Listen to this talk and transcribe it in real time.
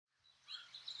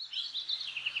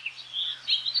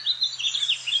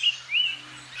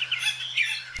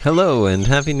Hello and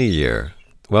Happy New Year.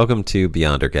 Welcome to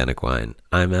Beyond Organic Wine.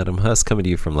 I'm Adam Huss, coming to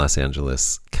you from Los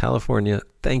Angeles, California.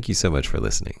 Thank you so much for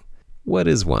listening. What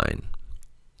is wine?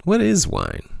 What is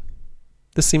wine?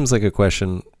 This seems like a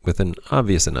question with an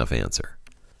obvious enough answer.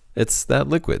 It's that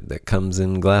liquid that comes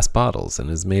in glass bottles and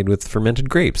is made with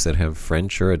fermented grapes that have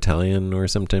French or Italian or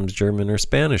sometimes German or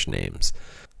Spanish names.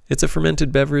 It's a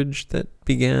fermented beverage that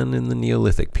began in the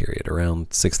Neolithic period, around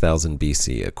 6000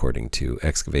 BC, according to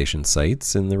excavation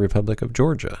sites in the Republic of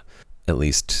Georgia. At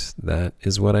least that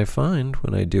is what I find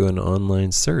when I do an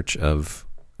online search of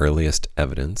earliest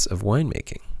evidence of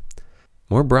winemaking.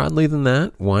 More broadly than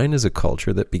that, wine is a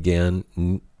culture that began,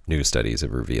 new studies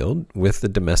have revealed, with the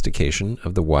domestication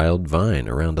of the wild vine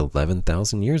around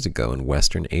 11,000 years ago in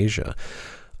Western Asia.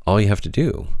 All you have to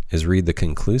do is read the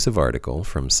conclusive article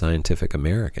from Scientific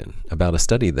American about a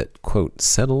study that, quote,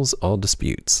 settles all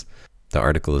disputes. The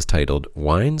article is titled,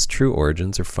 Wine's True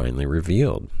Origins Are Finally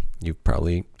Revealed. You've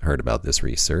probably heard about this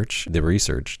research. The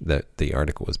research that the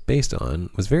article was based on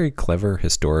was very clever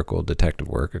historical detective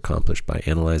work accomplished by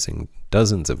analyzing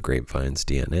dozens of grapevines'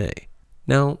 DNA.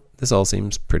 Now, this all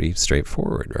seems pretty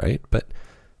straightforward, right? But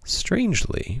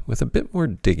strangely, with a bit more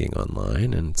digging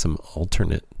online and some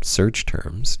alternate search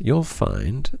terms, you'll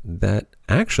find that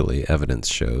actually evidence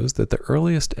shows that the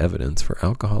earliest evidence for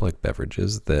alcoholic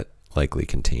beverages that likely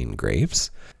contain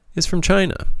grapes is from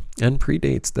China and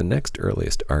predates the next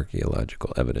earliest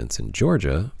archaeological evidence in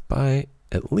Georgia by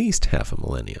at least half a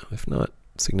millennia, if not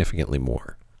significantly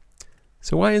more.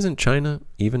 So why isn't China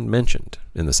even mentioned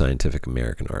in the Scientific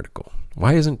American article?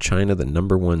 Why isn't China the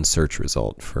number one search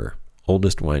result for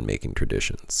oldest winemaking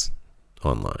traditions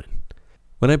online?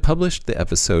 When I published the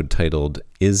episode titled,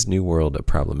 Is New World a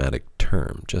Problematic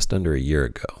Term, just under a year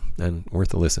ago, and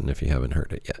worth a listen if you haven't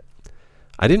heard it yet,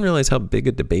 I didn't realize how big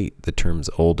a debate the terms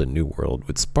Old and New World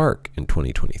would spark in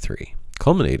 2023,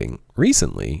 culminating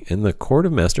recently in the Court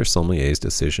of Master Sommelier's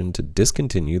decision to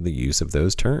discontinue the use of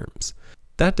those terms.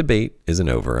 That debate isn't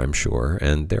over, I'm sure,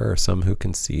 and there are some who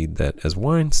concede that as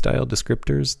wine-style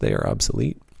descriptors, they are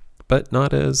obsolete, but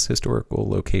not as historical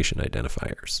location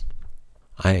identifiers.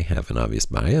 I have an obvious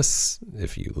bias,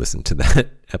 if you listen to that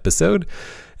episode,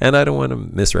 and I don't want to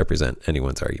misrepresent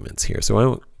anyone's arguments here, so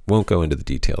I won't go into the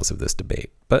details of this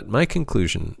debate. But my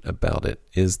conclusion about it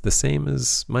is the same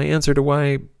as my answer to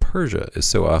why Persia is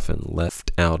so often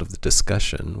left out of the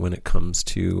discussion when it comes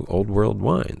to Old World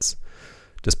wines.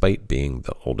 Despite being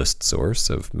the oldest source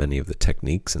of many of the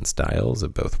techniques and styles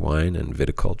of both wine and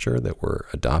viticulture that were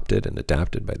adopted and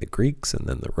adapted by the Greeks and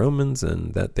then the Romans,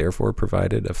 and that therefore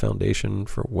provided a foundation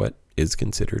for what is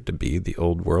considered to be the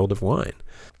old world of wine.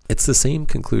 It's the same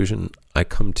conclusion I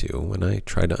come to when I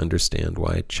try to understand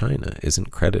why China isn't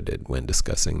credited when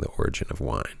discussing the origin of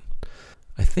wine.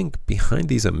 I think behind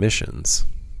these omissions,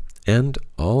 and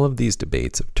all of these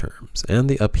debates of terms, and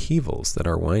the upheavals that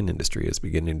our wine industry is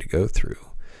beginning to go through,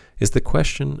 is the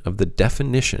question of the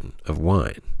definition of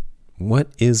wine. What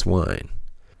is wine?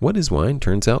 What is wine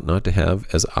turns out not to have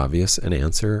as obvious an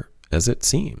answer as it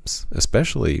seems,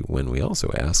 especially when we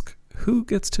also ask, who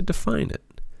gets to define it?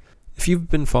 If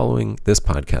you've been following this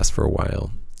podcast for a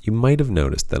while, you might have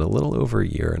noticed that a little over a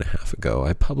year and a half ago,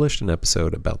 I published an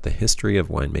episode about the history of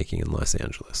winemaking in Los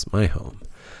Angeles, my home.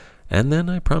 And then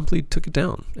I promptly took it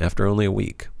down after only a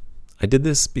week. I did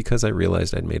this because I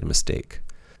realized I'd made a mistake.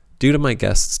 Due to my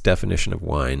guest's definition of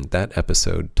wine, that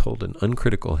episode told an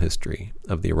uncritical history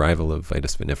of the arrival of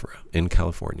Vitis vinifera in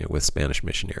California with Spanish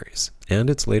missionaries, and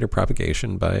its later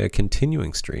propagation by a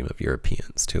continuing stream of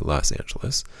Europeans to Los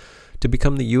Angeles to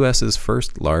become the U.S.'s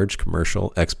first large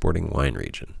commercial exporting wine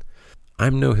region.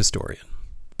 I'm no historian,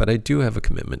 but I do have a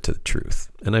commitment to the truth,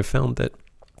 and I've found that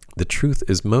the truth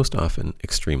is most often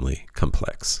extremely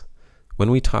complex.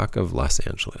 When we talk of Los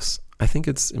Angeles, I think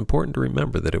it's important to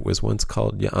remember that it was once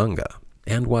called Yanga.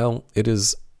 And while it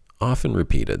is often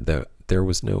repeated that there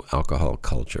was no alcohol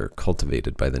culture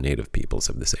cultivated by the native peoples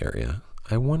of this area,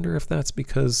 I wonder if that's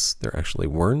because there actually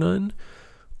were none,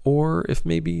 or if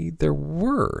maybe there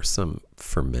were some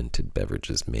fermented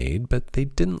beverages made, but they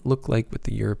didn't look like what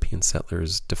the European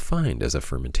settlers defined as a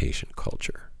fermentation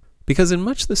culture. Because in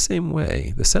much the same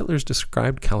way, the settlers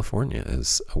described California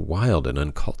as a wild and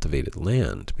uncultivated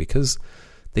land because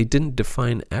they didn't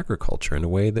define agriculture in a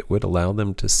way that would allow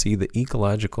them to see the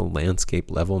ecological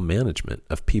landscape level management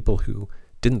of people who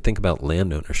didn't think about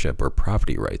land ownership or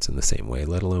property rights in the same way,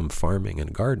 let alone farming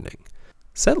and gardening.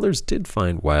 Settlers did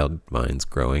find wild vines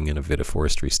growing in a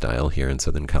vitiforestry style here in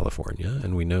Southern California,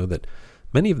 and we know that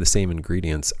Many of the same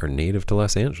ingredients are native to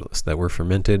Los Angeles that were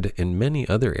fermented in many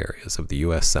other areas of the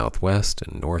U.S. Southwest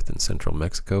and North and Central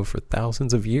Mexico for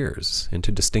thousands of years into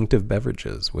distinctive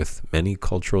beverages with many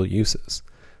cultural uses.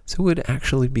 So it would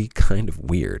actually be kind of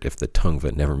weird if the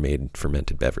Tongva never made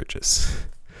fermented beverages.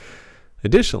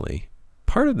 Additionally,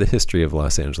 part of the history of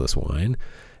Los Angeles wine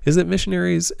is that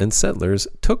missionaries and settlers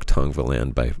took Tongva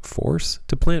land by force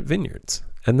to plant vineyards,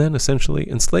 and then essentially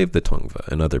enslaved the Tongva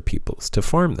and other peoples to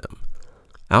farm them.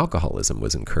 Alcoholism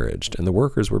was encouraged, and the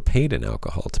workers were paid in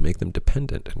alcohol to make them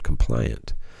dependent and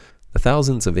compliant. The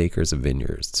thousands of acres of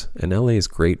vineyards and LA's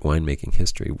great winemaking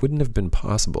history wouldn't have been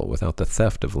possible without the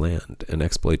theft of land and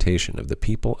exploitation of the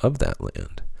people of that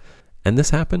land. And this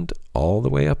happened all the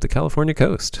way up the California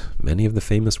coast. Many of the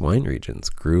famous wine regions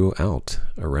grew out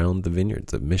around the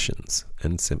vineyards of missions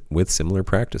and with similar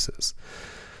practices.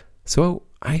 So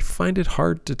I find it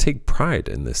hard to take pride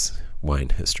in this wine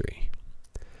history.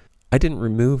 I didn't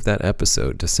remove that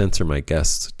episode to censor my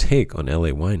guest's take on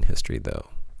LA wine history, though.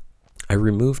 I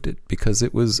removed it because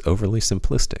it was overly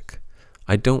simplistic.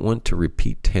 I don't want to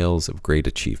repeat tales of great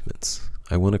achievements.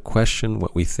 I want to question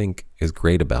what we think is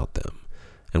great about them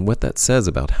and what that says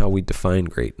about how we define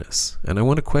greatness. And I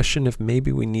want to question if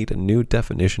maybe we need a new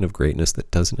definition of greatness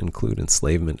that doesn't include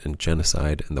enslavement and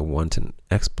genocide and the wanton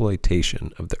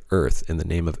exploitation of the earth in the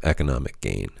name of economic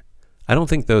gain. I don't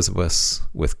think those of us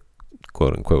with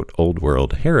quote-unquote old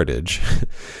world heritage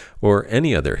or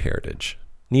any other heritage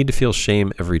need to feel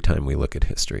shame every time we look at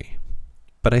history.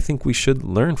 But I think we should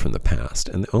learn from the past,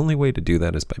 and the only way to do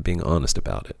that is by being honest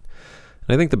about it.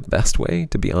 And I think the best way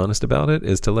to be honest about it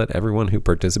is to let everyone who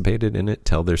participated in it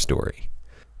tell their story.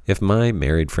 If my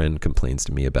married friend complains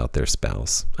to me about their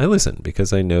spouse, I listen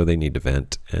because I know they need to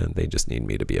vent and they just need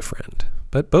me to be a friend.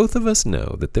 But both of us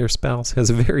know that their spouse has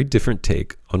a very different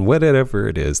take on whatever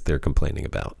it is they're complaining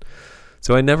about.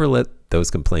 So I never let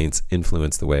those complaints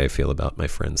influence the way I feel about my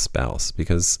friend's spouse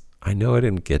because I know I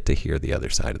didn't get to hear the other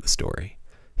side of the story.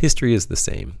 History is the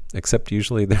same, except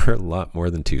usually there are a lot more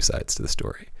than two sides to the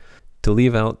story. To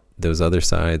leave out those other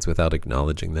sides without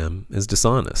acknowledging them is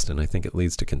dishonest, and I think it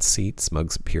leads to conceit,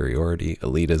 smug superiority,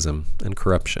 elitism, and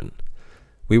corruption.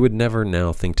 We would never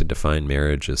now think to define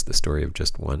marriage as the story of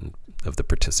just one of the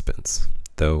participants,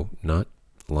 though not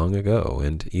long ago,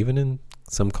 and even in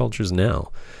some cultures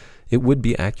now, it would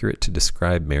be accurate to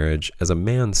describe marriage as a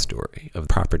man's story of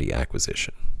property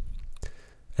acquisition.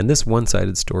 And this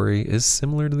one-sided story is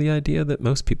similar to the idea that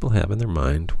most people have in their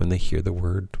mind when they hear the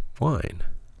word wine.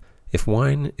 If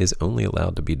wine is only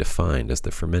allowed to be defined as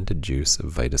the fermented juice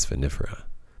of Vitis vinifera,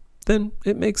 then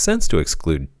it makes sense to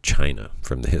exclude China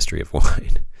from the history of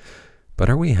wine. But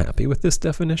are we happy with this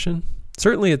definition?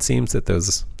 Certainly it seems that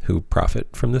those who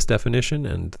profit from this definition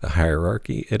and the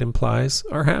hierarchy it implies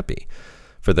are happy.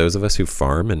 For those of us who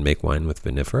farm and make wine with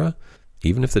vinifera,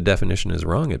 even if the definition is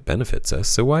wrong, it benefits us,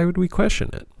 so why would we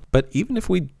question it? But even if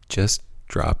we just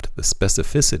dropped the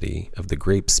specificity of the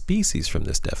grape species from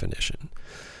this definition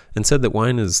and said that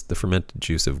wine is the fermented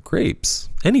juice of grapes,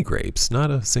 any grapes,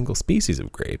 not a single species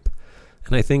of grape,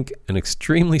 and I think an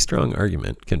extremely strong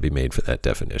argument can be made for that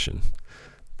definition,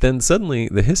 then suddenly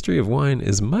the history of wine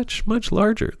is much, much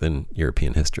larger than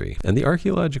European history, and the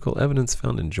archaeological evidence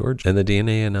found in Georgia and the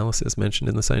DNA analysis mentioned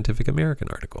in the Scientific American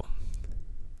article.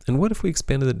 And what if we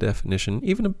expanded the definition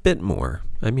even a bit more?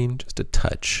 I mean, just a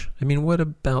touch. I mean, what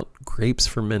about grapes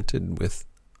fermented with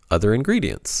other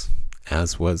ingredients,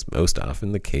 as was most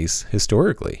often the case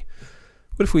historically?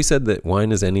 What if we said that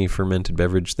wine is any fermented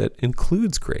beverage that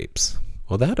includes grapes?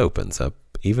 Well, that opens up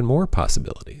even more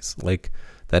possibilities, like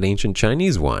that ancient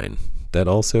Chinese wine that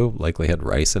also likely had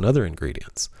rice and other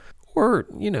ingredients. Or,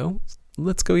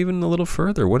 let's go even a little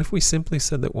further. What if we simply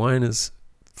said that wine is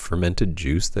fermented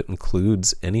juice that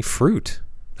includes any fruit?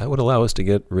 That would allow us to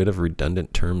get rid of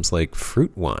redundant terms like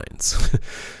fruit wines.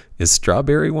 Is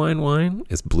strawberry wine wine?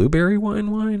 Is blueberry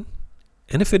wine wine?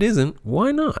 And if it isn't,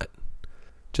 why not?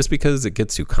 Just because it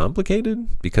gets too complicated?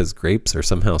 Because grapes are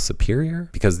somehow superior?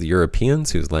 Because the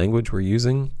Europeans whose language we're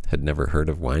using had never heard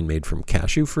of wine made from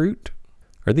cashew fruit?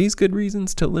 Are these good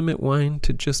reasons to limit wine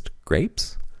to just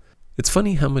grapes? It's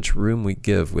funny how much room we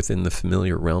give within the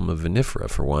familiar realm of vinifera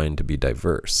for wine to be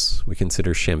diverse. We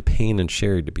consider champagne and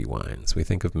sherry to be wines. We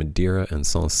think of Madeira and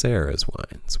Sancerre as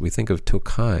wines. We think of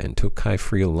Tokai and Tokai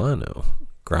Friulano,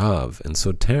 Grave and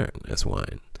Sauterne as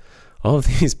wine. All of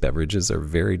these beverages are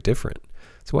very different.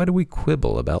 So why do we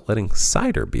quibble about letting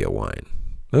cider be a wine?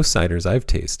 Most ciders I've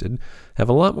tasted have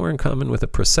a lot more in common with a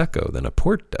Prosecco than a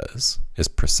port does. Is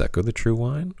Prosecco the true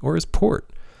wine, or is port?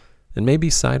 And maybe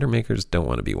cider makers don't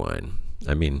want to be wine.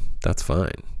 I mean, that's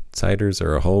fine. Ciders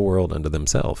are a whole world unto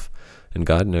themselves. And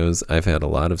God knows I've had a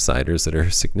lot of ciders that are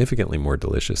significantly more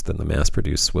delicious than the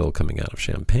mass-produced swill coming out of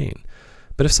Champagne.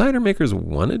 But if cider makers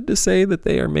wanted to say that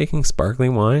they are making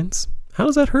sparkling wines, how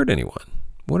does that hurt anyone?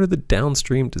 What are the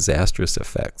downstream disastrous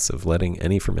effects of letting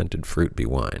any fermented fruit be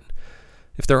wine?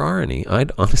 If there are any,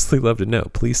 I'd honestly love to know.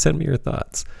 Please send me your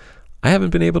thoughts. I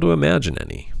haven't been able to imagine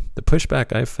any. The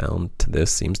pushback I've found to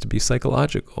this seems to be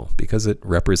psychological because it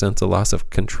represents a loss of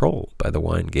control by the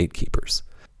wine gatekeepers.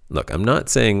 Look, I'm not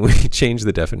saying we change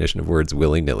the definition of words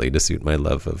willy-nilly to suit my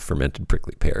love of fermented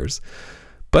prickly pears,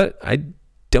 but I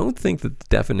don't think that the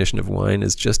definition of wine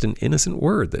is just an innocent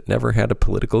word that never had a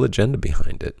political agenda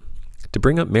behind it. To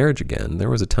bring up marriage again, there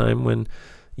was a time when,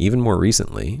 even more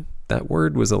recently, that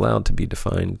word was allowed to be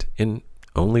defined in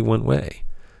only one way,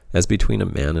 as between a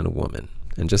man and a woman.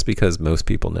 And just because most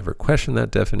people never questioned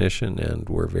that definition and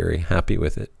were very happy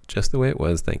with it just the way it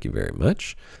was, thank you very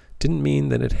much, didn't mean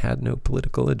that it had no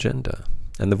political agenda.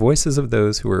 And the voices of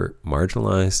those who were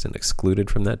marginalized and excluded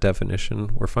from that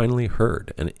definition were finally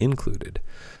heard and included.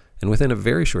 And within a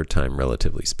very short time,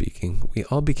 relatively speaking, we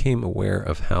all became aware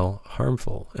of how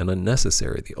harmful and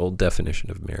unnecessary the old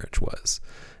definition of marriage was.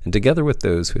 And together with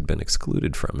those who had been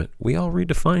excluded from it, we all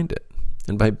redefined it.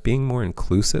 And by being more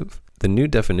inclusive, the new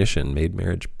definition made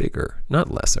marriage bigger,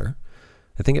 not lesser.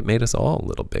 I think it made us all a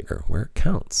little bigger, where it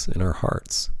counts, in our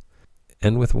hearts.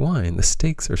 And with wine, the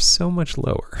stakes are so much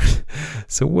lower.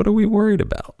 So what are we worried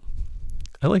about?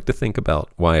 I like to think about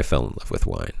why I fell in love with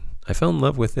wine. I fell in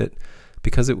love with it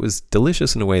because it was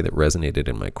delicious in a way that resonated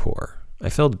in my core. I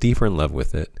fell deeper in love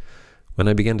with it when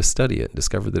I began to study it and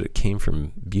discovered that it came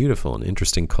from beautiful and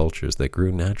interesting cultures that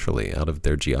grew naturally out of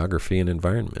their geography and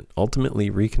environment,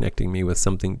 ultimately reconnecting me with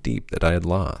something deep that I had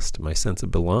lost, my sense of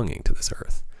belonging to this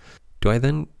earth. Do I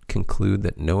then conclude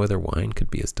that no other wine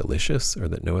could be as delicious or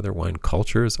that no other wine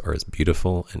cultures are as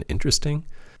beautiful and interesting?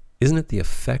 Isn't it the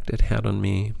effect it had on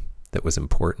me that was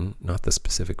important, not the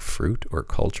specific fruit or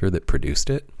culture that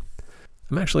produced it?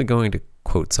 I'm actually going to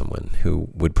quote someone who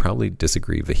would probably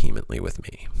disagree vehemently with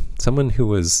me. Someone who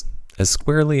was as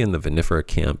squarely in the vinifera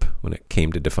camp when it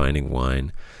came to defining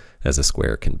wine as a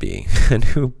square can be, and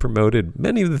who promoted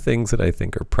many of the things that I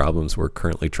think are problems we're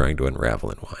currently trying to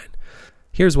unravel in wine.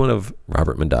 Here's one of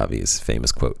Robert Mondavi's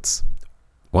famous quotes.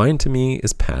 "Wine to me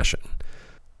is passion.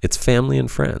 It's family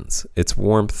and friends. It's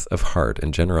warmth of heart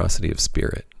and generosity of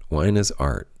spirit. Wine is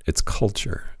art. It's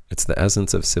culture. It's the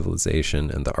essence of civilization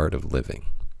and the art of living."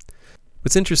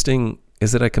 What's interesting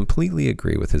is that I completely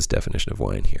agree with his definition of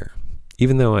wine here.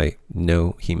 Even though I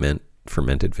know he meant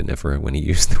fermented vinifera when he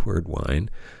used the word wine,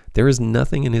 there is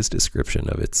nothing in his description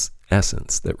of its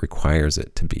essence that requires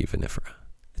it to be vinifera.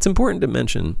 It's important to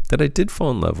mention that I did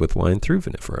fall in love with wine through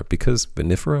vinifera because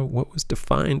vinifera, what was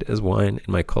defined as wine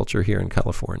in my culture here in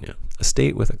California, a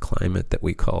state with a climate that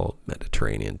we call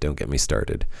Mediterranean, don't get me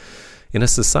started, in a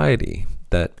society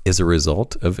that is a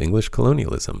result of English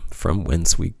colonialism, from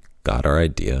whence we got our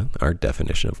idea, our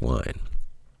definition of wine.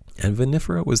 And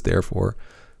vinifera was therefore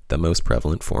the most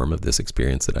prevalent form of this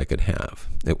experience that I could have.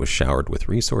 It was showered with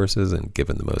resources and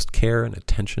given the most care and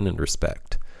attention and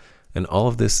respect. And all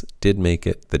of this did make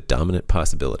it the dominant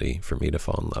possibility for me to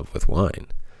fall in love with wine.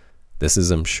 This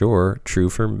is, I'm sure, true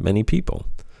for many people.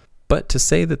 But to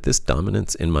say that this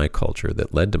dominance in my culture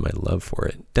that led to my love for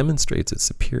it demonstrates its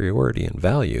superiority and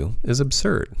value is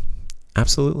absurd.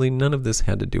 Absolutely none of this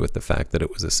had to do with the fact that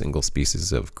it was a single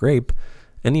species of grape,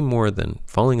 any more than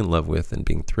falling in love with and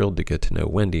being thrilled to get to know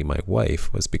Wendy, my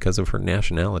wife, was because of her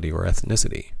nationality or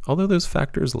ethnicity, although those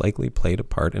factors likely played a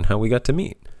part in how we got to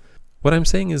meet. What I'm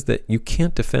saying is that you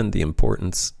can't defend the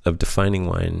importance of defining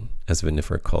wine as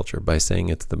vinifera culture by saying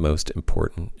it's the most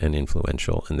important and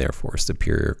influential and therefore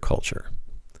superior culture.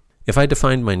 If I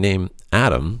defined my name,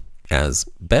 Adam, as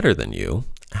better than you,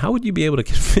 how would you be able to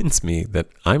convince me that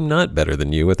I'm not better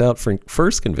than you without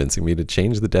first convincing me to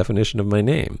change the definition of my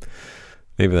name?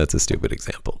 Maybe that's a stupid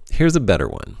example. Here's a better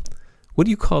one. What do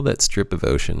you call that strip of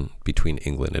ocean between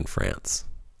England and France?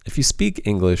 If you speak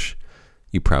English,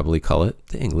 you probably call it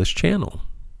the English Channel.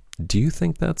 Do you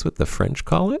think that's what the French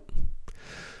call it?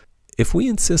 If we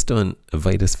insist on a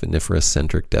Vitis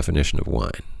vinifera-centric definition of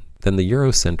wine, then the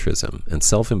Eurocentrism and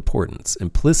self-importance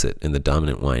implicit in the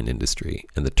dominant wine industry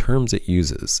and the terms it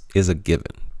uses is a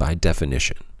given, by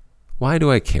definition. Why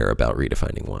do I care about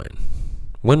redefining wine?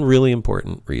 One really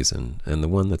important reason, and the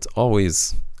one that's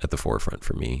always at the forefront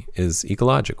for me, is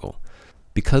ecological.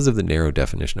 Because of the narrow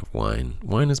definition of wine,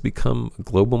 wine has become a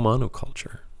global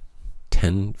monoculture.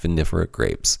 10 vinifera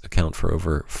grapes account for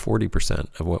over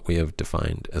 40% of what we have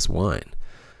defined as wine.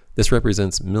 This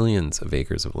represents millions of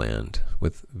acres of land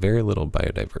with very little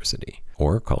biodiversity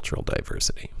or cultural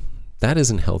diversity. That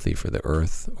isn't healthy for the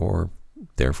earth or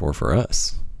therefore for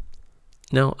us.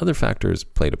 Now, other factors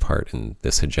played a part in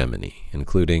this hegemony,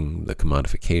 including the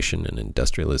commodification and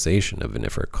industrialization of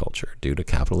vinifera culture due to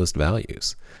capitalist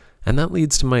values. And that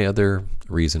leads to my other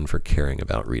reason for caring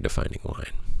about redefining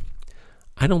wine.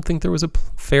 I don't think there was a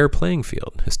fair playing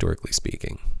field, historically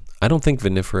speaking. I don't think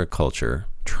vinifera culture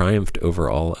triumphed over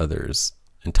all others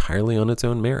entirely on its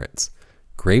own merits.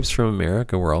 Grapes from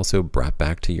America were also brought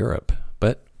back to Europe,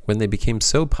 but when they became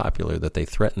so popular that they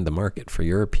threatened the market for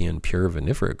European pure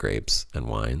vinifera grapes and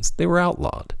wines, they were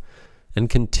outlawed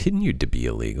and continued to be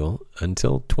illegal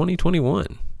until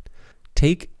 2021.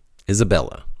 Take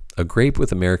Isabella, a grape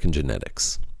with American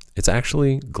genetics. It's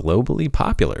actually globally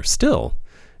popular still.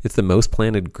 It's the most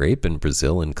planted grape in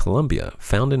Brazil and Colombia,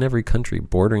 found in every country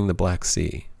bordering the Black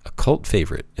Sea, a cult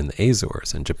favorite in the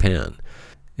Azores and Japan.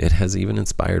 It has even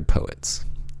inspired poets.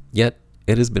 Yet,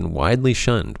 it has been widely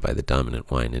shunned by the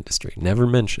dominant wine industry, never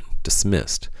mentioned,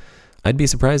 dismissed. I'd be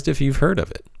surprised if you've heard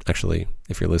of it. Actually,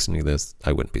 if you're listening to this,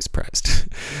 I wouldn't be surprised.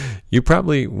 You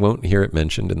probably won't hear it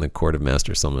mentioned in the Court of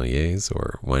Master Sommeliers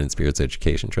or Wine and Spirits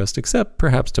Education Trust, except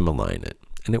perhaps to malign it,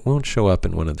 and it won't show up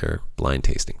in one of their blind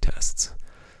tasting tests,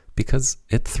 because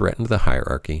it threatened the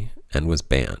hierarchy and was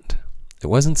banned. It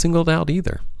wasn't singled out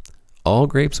either. All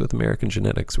grapes with American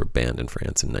genetics were banned in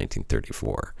France in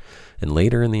 1934, and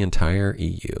later in the entire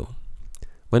EU.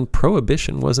 When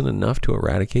prohibition wasn't enough to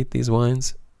eradicate these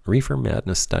wines, reefer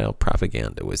madness-style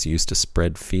propaganda was used to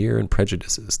spread fear and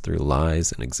prejudices through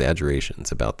lies and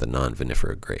exaggerations about the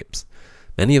non-vinifera grapes.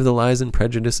 Many of the lies and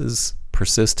prejudices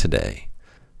persist today.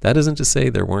 That isn't to say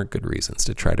there weren't good reasons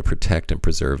to try to protect and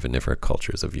preserve vinifera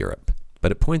cultures of Europe,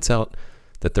 but it points out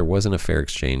that there wasn't a fair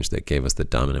exchange that gave us the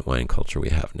dominant wine culture we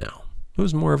have now. It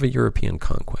was more of a European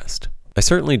conquest. I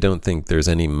certainly don't think there's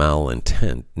any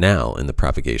malintent now in the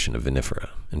propagation of vinifera.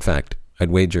 In fact,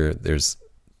 I'd wager there's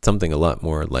something a lot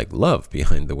more like love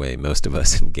behind the way most of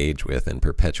us engage with and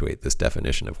perpetuate this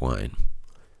definition of wine.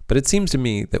 But it seems to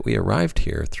me that we arrived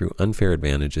here through unfair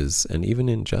advantages and even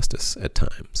injustice at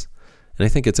times. And I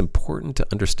think it's important to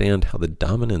understand how the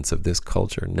dominance of this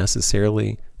culture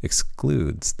necessarily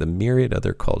excludes the myriad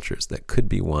other cultures that could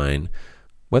be wine,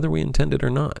 whether we intend it or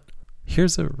not.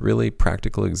 Here's a really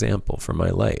practical example from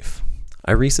my life.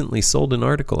 I recently sold an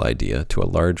article idea to a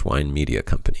large wine media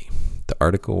company. The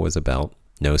article was about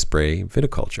no-spray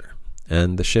viticulture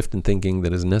and the shift in thinking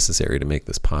that is necessary to make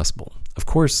this possible. Of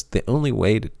course, the only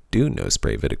way to do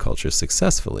no-spray viticulture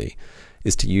successfully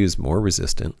is to use more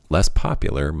resistant, less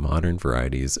popular modern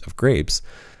varieties of grapes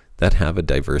that have a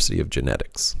diversity of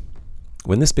genetics.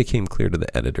 When this became clear to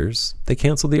the editors, they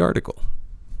canceled the article.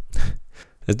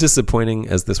 As disappointing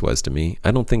as this was to me,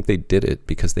 I don't think they did it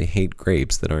because they hate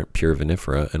grapes that aren't pure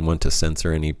vinifera and want to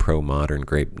censor any pro-modern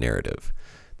grape narrative.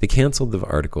 They canceled the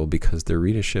article because their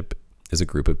readership is a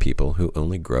group of people who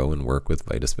only grow and work with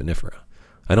Vitis vinifera.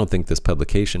 I don't think this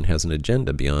publication has an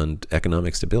agenda beyond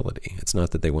economic stability. It's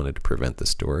not that they wanted to prevent the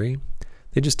story.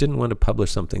 They just didn't want to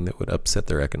publish something that would upset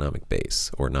their economic base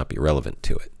or not be relevant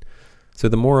to it. So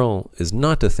the moral is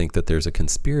not to think that there's a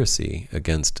conspiracy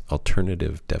against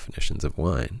alternative definitions of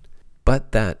wine,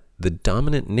 but that the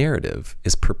dominant narrative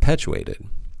is perpetuated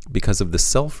because of the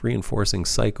self-reinforcing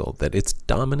cycle that its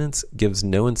dominance gives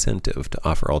no incentive to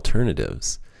offer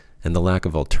alternatives, and the lack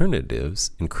of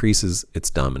alternatives increases its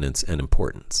dominance and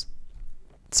importance.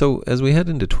 So as we head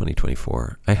into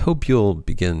 2024, I hope you'll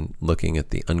begin looking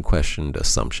at the unquestioned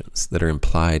assumptions that are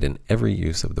implied in every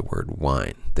use of the word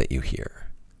wine that you hear.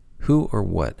 Who or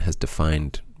what has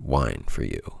defined wine for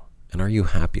you? And are you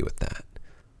happy with that?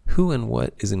 Who and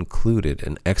what is included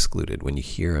and excluded when you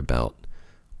hear about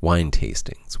wine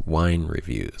tastings, wine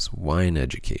reviews, wine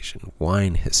education,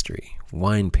 wine history,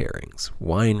 wine pairings,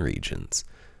 wine regions,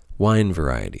 wine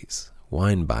varieties,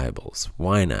 wine Bibles,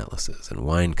 wine atlases, and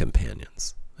wine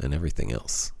companions, and everything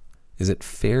else? Is it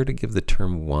fair to give the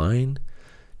term wine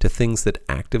to things that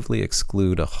actively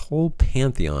exclude a whole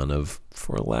pantheon of,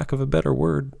 for lack of a better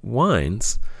word,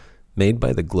 wines made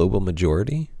by the global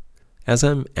majority? As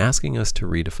I'm asking us to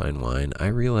redefine wine, I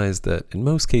realize that in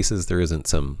most cases there isn't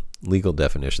some legal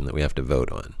definition that we have to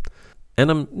vote on. And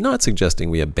I'm not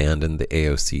suggesting we abandon the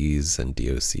AOCs and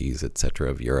DOCs, etc.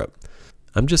 of Europe.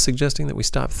 I'm just suggesting that we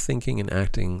stop thinking and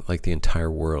acting like the entire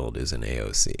world is an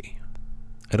AOC.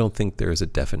 I don't think there is a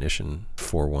definition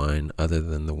for wine other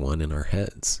than the one in our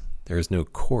heads. There is no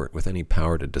court with any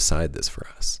power to decide this for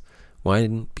us.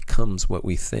 Wine becomes what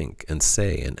we think and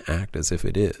say and act as if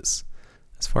it is.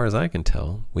 As far as I can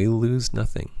tell, we lose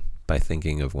nothing by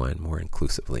thinking of wine more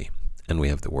inclusively, and we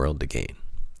have the world to gain.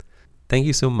 Thank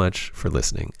you so much for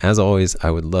listening. As always,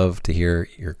 I would love to hear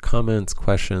your comments,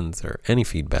 questions, or any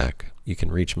feedback. You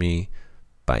can reach me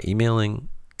by emailing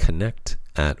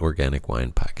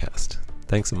connect@organicwinepodcast.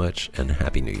 Thanks so much and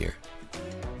Happy New Year.